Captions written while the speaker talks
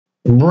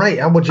Right,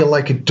 how would you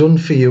like a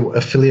done-for-you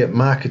affiliate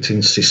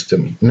marketing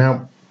system?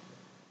 Now,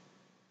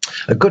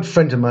 a good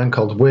friend of mine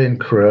called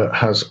Crowe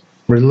has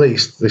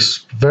released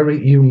this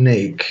very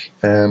unique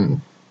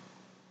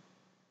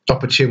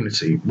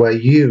opportunity where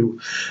you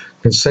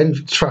can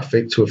send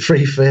traffic to a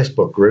free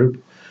Facebook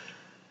group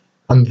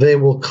and they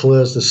will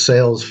close the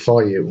sales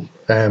for you.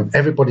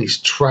 Everybody's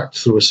tracked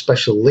through a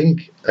special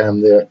link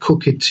and they're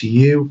cookied to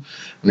you,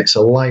 and it's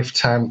a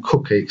lifetime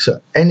cookie.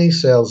 So any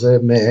sales they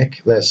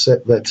make,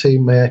 their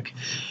team make,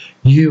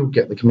 you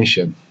get the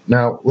commission.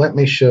 Now, let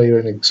me show you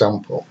an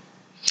example.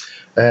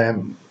 A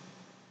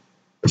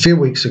few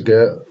weeks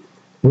ago,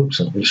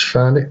 oops, let me just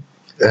find it.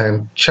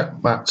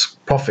 Chatmat's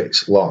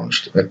Profits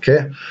launched.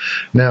 Okay,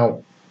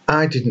 now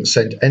I didn't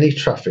send any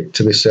traffic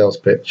to this sales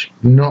pitch,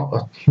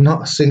 not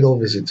a single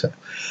visitor.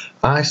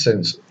 I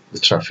sent the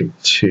traffic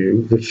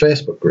to the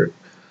Facebook group.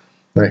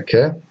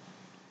 Okay,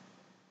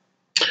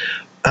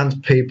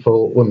 and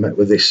people were met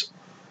with this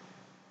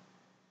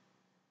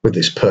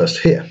post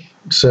here.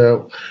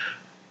 So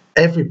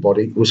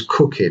everybody was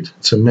cookied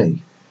to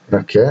me.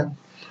 Okay,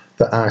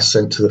 that I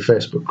sent to the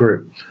Facebook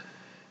group.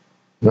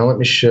 Now let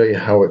me show you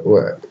how it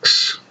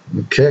works.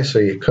 Okay, so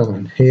you come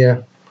in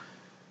here.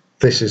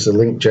 This is the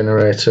link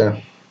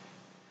generator.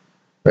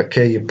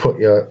 Okay, you put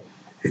your,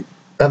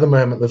 at the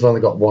moment they've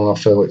only got one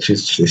offer, which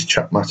is this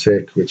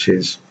Chatmatic, which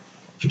is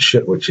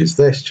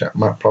this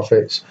Chatmat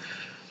Profits.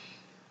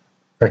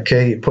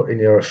 Okay, you put in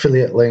your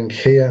affiliate link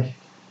here.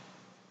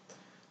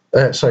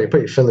 Sorry, you put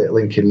your affiliate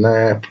link in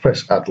there,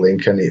 press add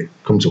link, and it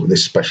comes up with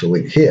this special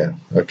link here.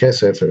 Okay,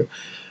 so if you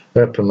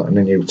open that in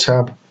a new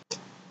tab,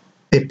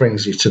 it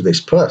brings you to this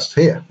post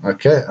here.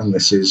 Okay, and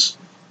this is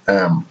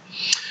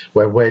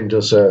where Wayne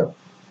does a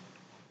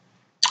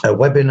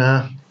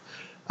webinar,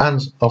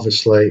 and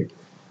obviously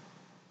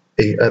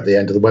at the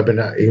end of the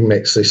webinar he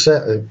makes this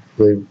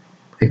he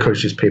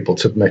encourages people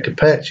to make a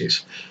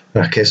purchase.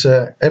 Okay,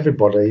 so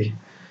everybody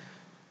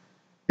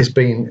is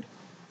being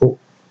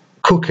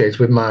cookied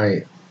with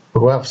my,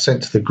 who I've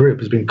sent to the group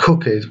has been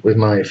cookied with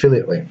my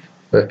affiliate link.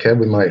 Okay,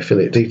 with my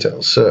affiliate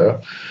details.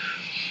 So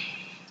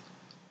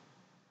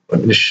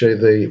let me just show you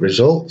the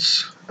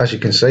results. As you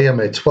can see, I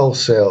made 12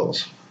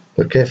 sales.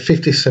 Okay,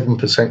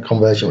 57%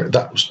 conversion rate.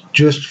 That was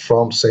just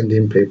from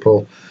sending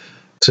people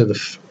to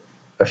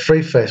a free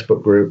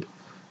Facebook group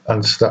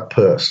and to that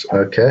post.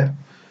 Okay,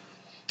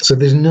 so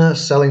there's no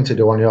selling to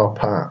do on your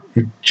part.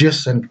 You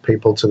just send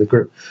people to the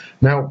group.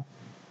 Now,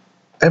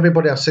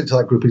 everybody I've sent to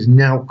that group is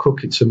now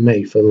cookied to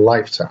me for the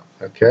lifetime.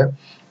 Okay,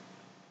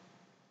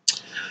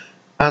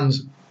 and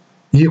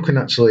you can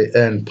actually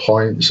earn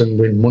points and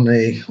win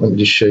money. Let me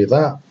just show you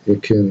that. You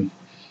can,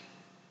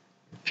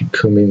 if you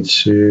come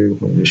into,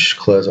 let me just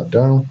close that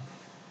down.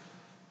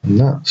 And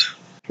that,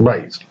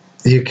 right,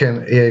 you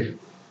can,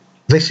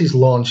 this is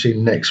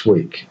launching next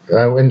week,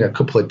 in a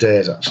couple of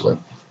days actually.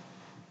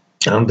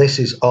 And this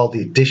is all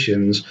the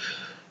additions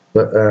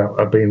that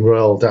are being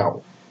rolled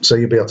out. So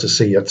you'll be able to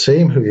see your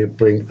team, who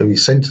you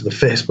send to the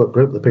Facebook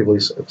group, the people you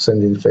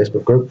send in the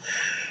Facebook group.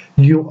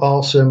 You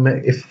also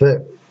make, if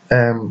the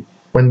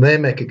when they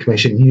make a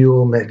commission,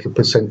 you'll make a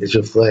percentage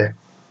of their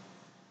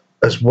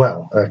as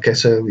well. Okay,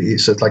 so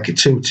it's like a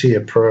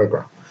two-tier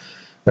program.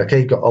 Okay,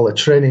 you've got all the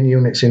training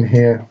units in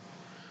here.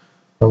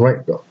 All right,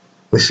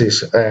 this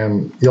is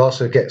you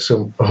also get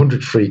some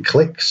 100 free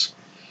clicks.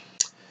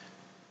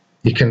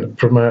 You can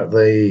promote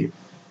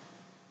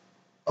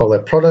all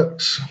their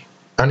products,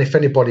 and if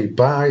anybody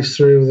buys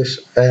through this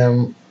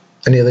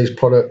any of these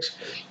products,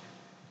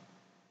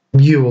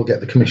 you will get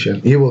the commission.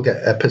 You will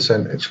get a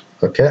percentage.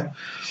 Okay.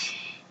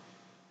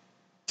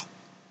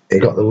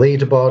 You've got the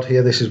leaderboard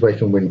here. This is where you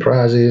can win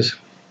prizes.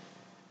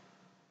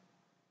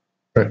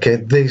 Okay,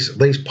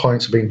 these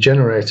points are being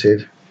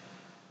generated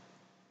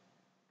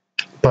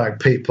by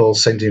people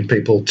sending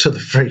people to the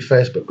free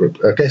Facebook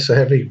group. Okay, so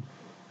every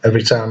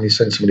time you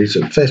send somebody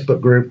to the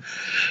Facebook group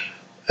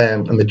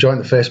and they join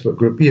the Facebook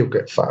group, you'll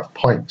get 5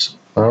 points.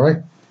 All right.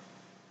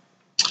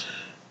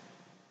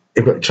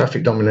 You've got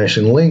traffic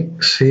domination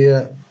links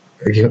here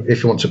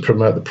if you want to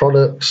promote the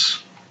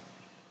products.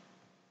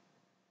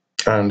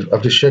 And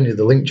I've just shown you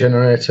the link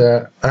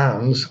generator,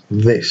 and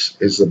this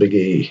is the big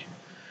E,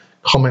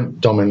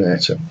 comment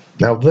dominator.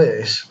 Now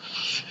this,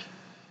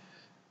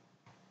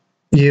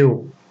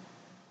 you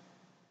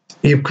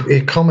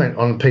comment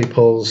on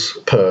people's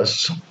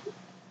posts.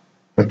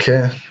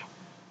 Okay,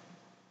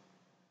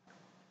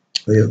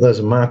 those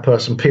are my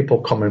posts, and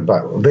people comment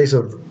back. These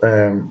are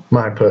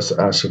my posts that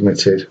I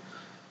submitted.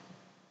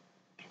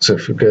 So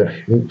if we go,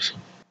 oops,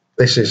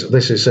 this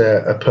is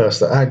a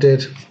post that I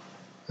did.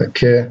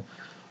 Okay.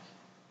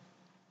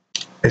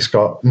 It's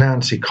got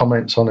 90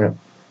 comments on it,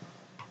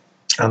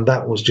 and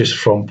that was just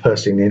from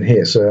posting in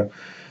here. So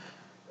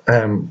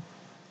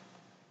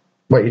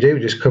what you do,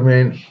 just come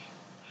in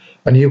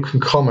and you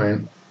can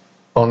comment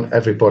on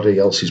everybody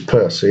else's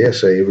post. So yeah,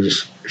 so you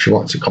just, if you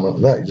want to comment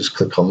on that, you just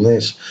click on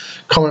this,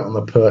 comment on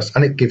the post,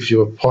 and it gives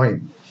you a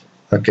point.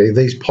 Okay,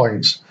 these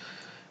points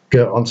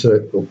go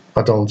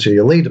add on to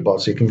your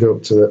leaderboard, so you can go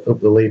up the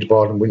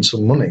leaderboard and win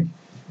some money.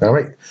 All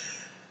right.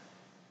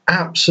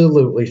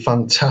 absolutely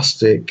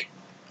fantastic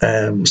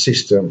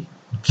system.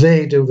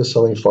 They do the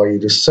selling for you.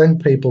 Just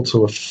send people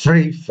to a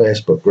free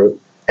Facebook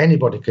group.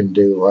 Anybody can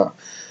do that.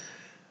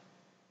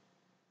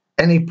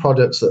 Any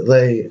products that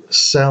they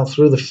sell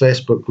through the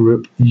Facebook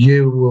group,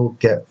 you will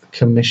get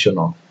commission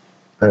on.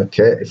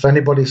 Okay, if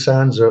anybody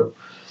signs up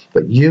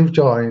that you've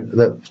joined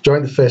the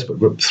Facebook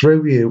group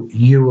through you,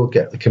 you will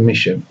get the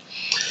commission.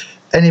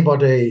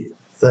 Anybody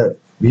that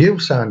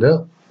you've signed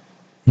up,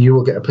 you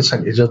will get a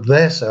percentage of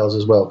their sales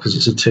as well, because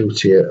it's a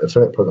 2-tier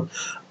affiliate program.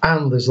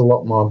 And there's a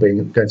lot more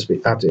going to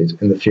be added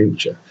in the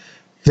future.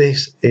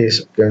 This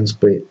is going to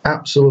be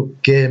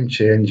absolute game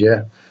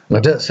changer, and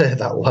I don't say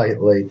that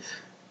lightly.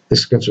 This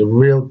is going to be a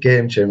real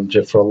game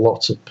changer for a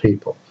lot of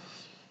people.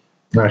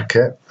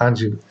 Okay,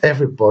 and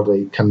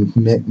everybody can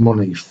make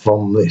money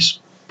from this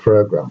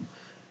program.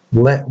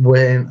 Let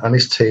Wayne and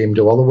his team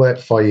do all the work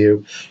for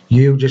you.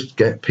 You just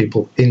get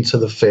people into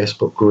the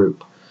Facebook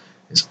group.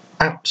 It's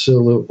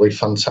absolutely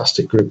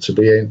fantastic group to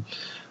be in.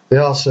 They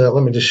also,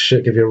 let me just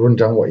give you a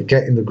rundown what you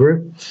get in the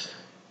group.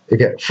 You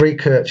get free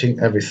coaching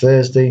every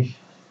Thursday.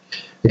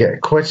 You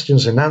get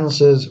questions and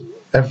answers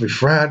every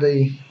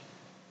Friday.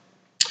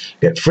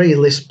 You get free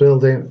list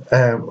building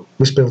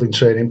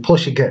training.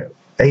 Plus, you get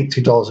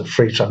 $80 of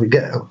free traffic. You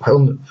get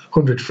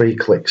 100 free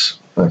clicks.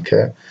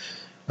 Okay,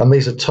 and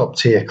these are top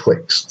tier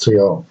clicks to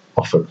your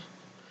offer.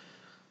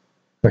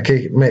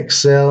 Okay, make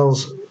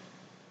sales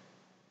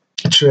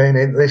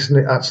training. This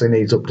actually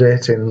needs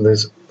updating.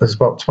 There's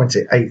about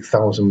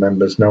 28,000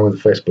 members now in the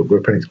Facebook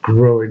group, and it's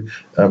growing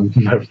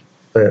at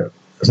an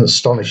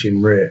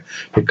astonishing rate,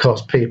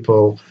 because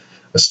people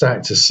are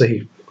starting to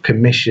see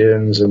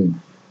commissions and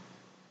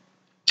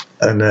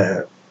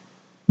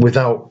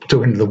without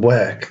doing the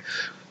work.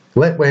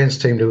 Let Wayne's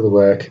team do the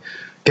work.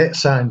 Get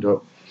signed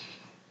up.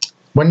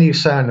 When you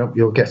sign up,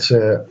 you'll get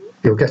a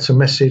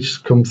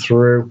message come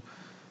through.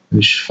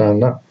 You should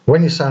find that.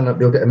 When you sign up,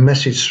 you'll get a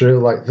message through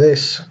like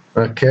this.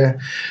 Okay,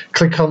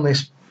 click on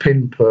this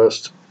pin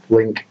post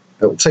link.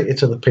 It'll take you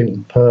to the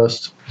pin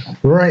post.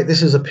 Right,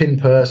 this is a pin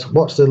post.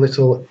 Watch the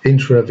little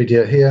intro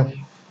video here,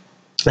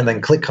 and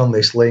then click on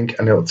this link,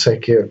 and it'll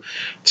take you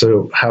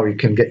to how you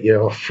can get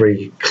your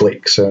free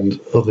clicks and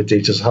other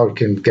details, how you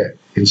can get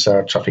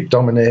inside Traffic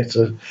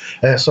Dominator,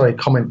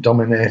 Comment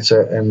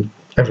Dominator, and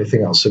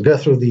everything else. So go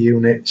through the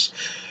units,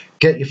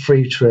 get your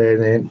free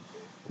training,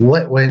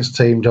 let Wayne's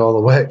team do all the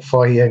work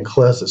for you and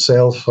close the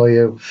sales for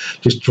you.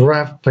 Just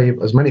drive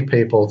as many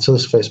people to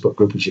this Facebook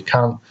group as you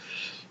can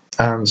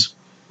and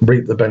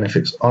reap the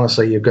benefits.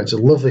 Honestly, you're going to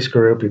love this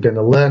group. You're going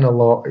to learn a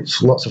lot.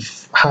 It's lots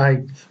of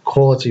high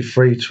quality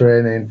free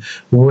training.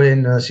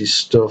 Wayne knows his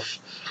stuff.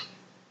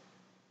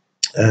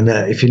 And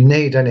if you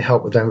need any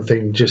help with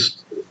anything,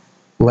 just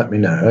let me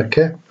know,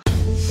 okay?